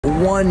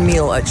One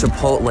meal at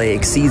Chipotle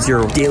exceeds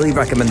your daily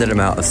recommended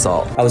amount of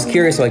salt. I was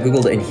curious, so I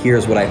Googled it, and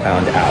here's what I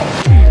found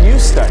out. A new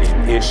study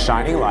is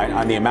shining light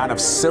on the amount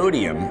of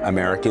sodium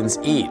Americans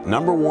eat.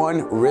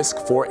 #1 risk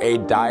for a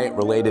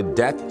diet-related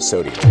death,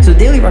 sodium. So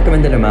daily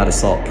recommended amount of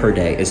salt per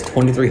day is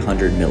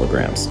 2,300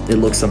 milligrams. It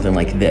looks something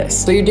like this.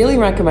 So your daily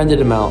recommended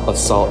amount of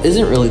salt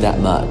isn't really that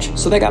much.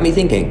 So that got me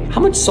thinking,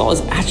 how much salt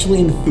is actually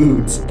in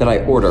foods that I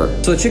order?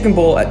 So a chicken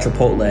bowl at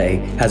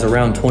Chipotle has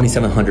around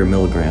 2,700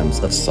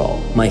 milligrams of salt.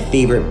 My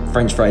favorite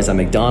French fries at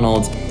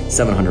McDonald's,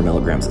 700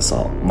 milligrams of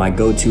salt. My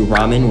go-to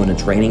ramen when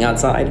it's raining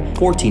outside,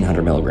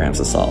 1,400 milligrams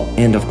of salt.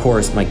 And of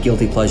course, my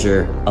guilty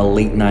pleasure, a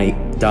late night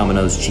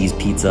Domino's cheese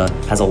pizza,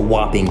 has a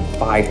whopping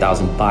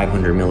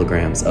 5,500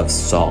 milligrams of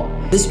salt.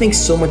 This makes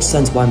so much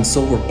sense why I'm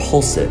so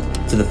repulsive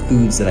to the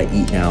foods that I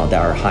eat now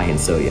that are high in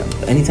sodium.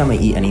 Anytime I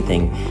eat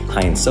anything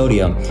high in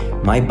sodium,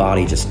 my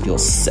body just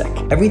feels sick.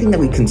 Everything that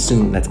we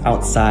consume that's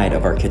outside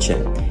of our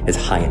kitchen is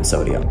high in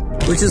sodium.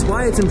 Which is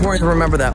why it's important to remember that